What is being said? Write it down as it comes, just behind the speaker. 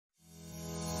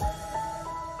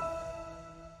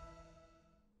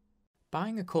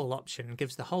Buying a call option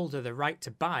gives the holder the right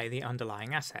to buy the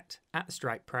underlying asset at the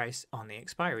strike price on the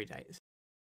expiry date.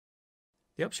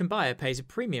 The option buyer pays a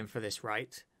premium for this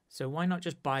right, so why not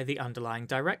just buy the underlying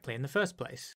directly in the first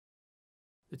place?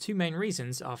 The two main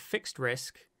reasons are fixed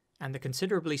risk and the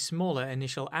considerably smaller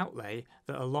initial outlay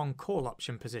that a long call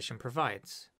option position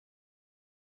provides.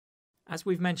 As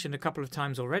we've mentioned a couple of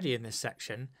times already in this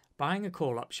section, buying a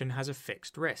call option has a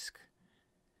fixed risk.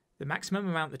 The maximum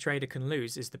amount the trader can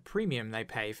lose is the premium they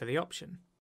pay for the option.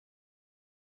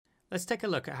 Let's take a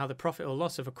look at how the profit or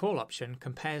loss of a call option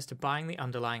compares to buying the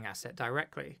underlying asset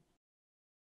directly.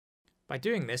 By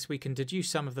doing this, we can deduce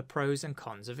some of the pros and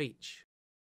cons of each.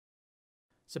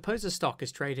 Suppose a stock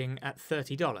is trading at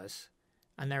 $30,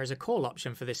 and there is a call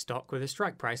option for this stock with a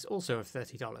strike price also of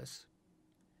 $30.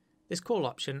 This call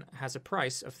option has a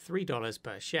price of $3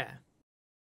 per share.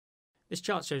 This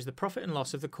chart shows the profit and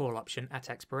loss of the call option at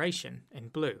expiration in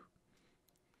blue,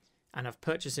 and of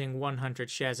purchasing 100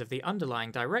 shares of the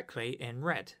underlying directly in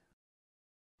red.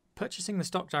 Purchasing the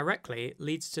stock directly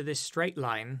leads to this straight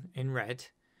line in red,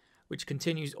 which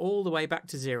continues all the way back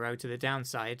to zero to the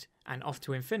downside and off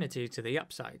to infinity to the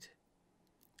upside.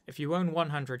 If you own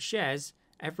 100 shares,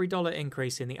 every dollar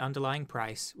increase in the underlying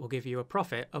price will give you a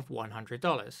profit of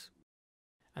 $100.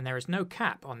 And there is no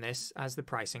cap on this as the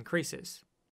price increases.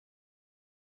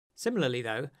 Similarly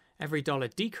though, every dollar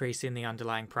decrease in the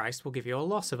underlying price will give you a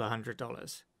loss of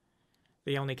 $100.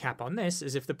 The only cap on this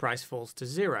is if the price falls to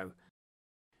zero,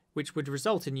 which would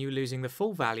result in you losing the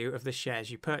full value of the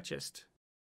shares you purchased.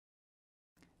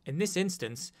 In this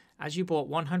instance, as you bought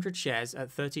 100 shares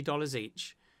at $30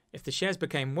 each, if the shares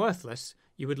became worthless,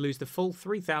 you would lose the full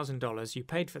 $3,000 you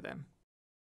paid for them.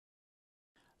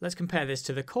 Let's compare this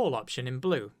to the call option in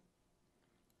blue.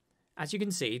 As you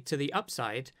can see, to the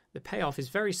upside, the payoff is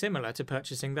very similar to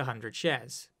purchasing the 100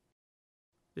 shares.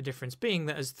 The difference being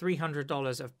that as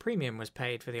 $300 of premium was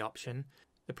paid for the option,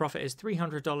 the profit is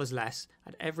 $300 less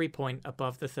at every point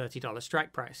above the $30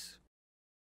 strike price.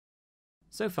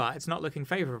 So far, it's not looking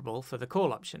favourable for the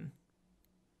call option.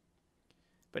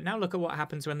 But now look at what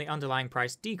happens when the underlying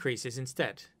price decreases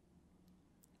instead.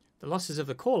 The losses of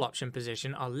the call option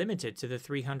position are limited to the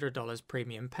 $300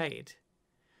 premium paid,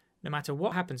 no matter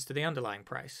what happens to the underlying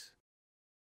price.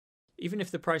 Even if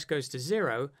the price goes to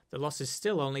zero, the loss is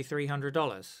still only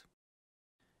 $300.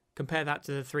 Compare that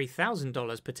to the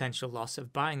 $3,000 potential loss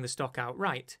of buying the stock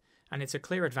outright, and it's a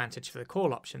clear advantage for the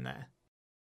call option there.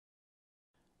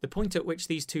 The point at which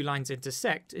these two lines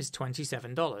intersect is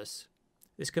 $27.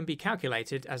 This can be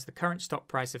calculated as the current stock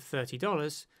price of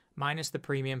 $30 minus the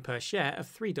premium per share of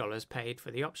 $3 paid for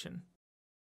the option.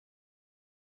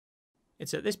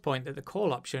 It's at this point that the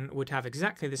call option would have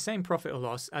exactly the same profit or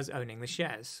loss as owning the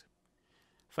shares.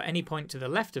 For any point to the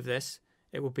left of this,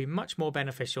 it would be much more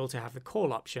beneficial to have the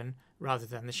call option rather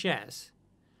than the shares.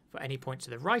 For any point to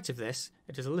the right of this,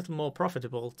 it is a little more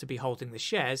profitable to be holding the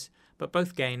shares, but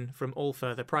both gain from all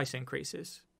further price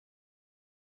increases.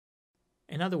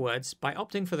 In other words, by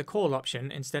opting for the call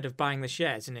option instead of buying the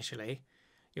shares initially,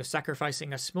 you're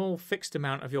sacrificing a small fixed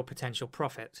amount of your potential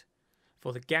profit,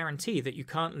 for the guarantee that you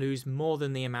can't lose more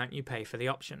than the amount you pay for the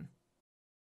option.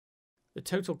 The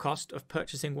total cost of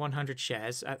purchasing 100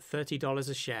 shares at $30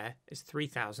 a share is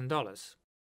 $3,000.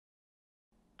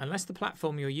 Unless the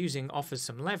platform you're using offers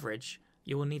some leverage,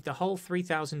 you will need the whole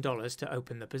 $3,000 to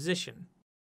open the position.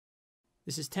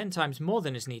 This is 10 times more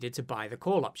than is needed to buy the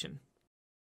call option.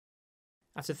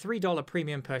 At a $3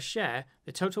 premium per share,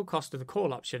 the total cost of the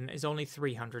call option is only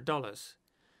 $300,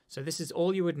 so this is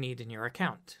all you would need in your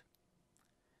account.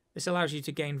 This allows you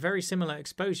to gain very similar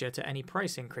exposure to any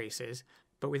price increases,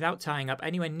 but without tying up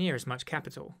anywhere near as much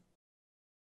capital.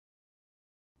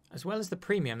 As well as the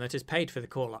premium that is paid for the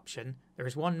call option, there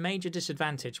is one major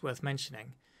disadvantage worth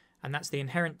mentioning, and that's the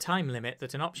inherent time limit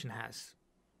that an option has.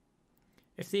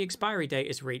 If the expiry date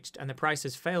is reached and the price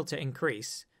has failed to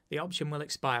increase, the option will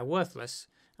expire worthless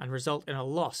and result in a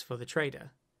loss for the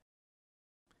trader.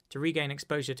 To regain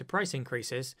exposure to price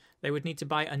increases, they would need to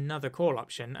buy another call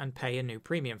option and pay a new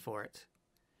premium for it.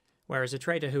 Whereas a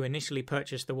trader who initially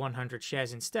purchased the 100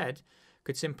 shares instead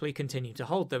could simply continue to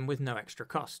hold them with no extra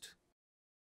cost.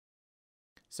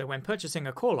 So when purchasing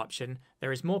a call option,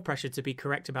 there is more pressure to be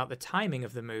correct about the timing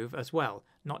of the move as well,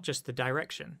 not just the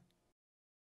direction.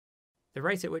 The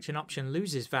rate at which an option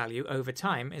loses value over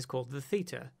time is called the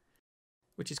theta,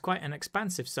 which is quite an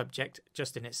expansive subject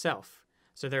just in itself,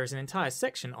 so there is an entire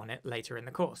section on it later in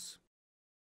the course.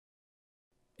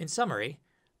 In summary,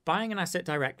 buying an asset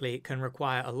directly can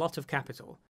require a lot of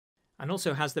capital, and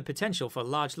also has the potential for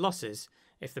large losses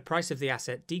if the price of the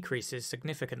asset decreases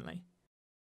significantly.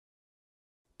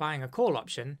 Buying a call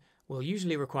option will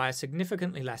usually require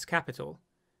significantly less capital.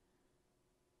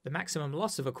 The maximum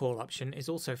loss of a call option is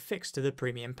also fixed to the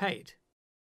premium paid.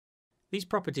 These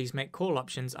properties make call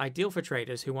options ideal for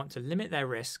traders who want to limit their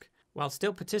risk while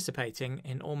still participating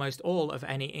in almost all of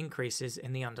any increases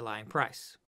in the underlying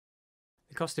price.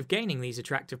 The cost of gaining these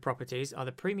attractive properties are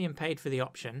the premium paid for the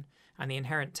option and the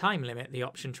inherent time limit the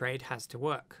option trade has to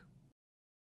work.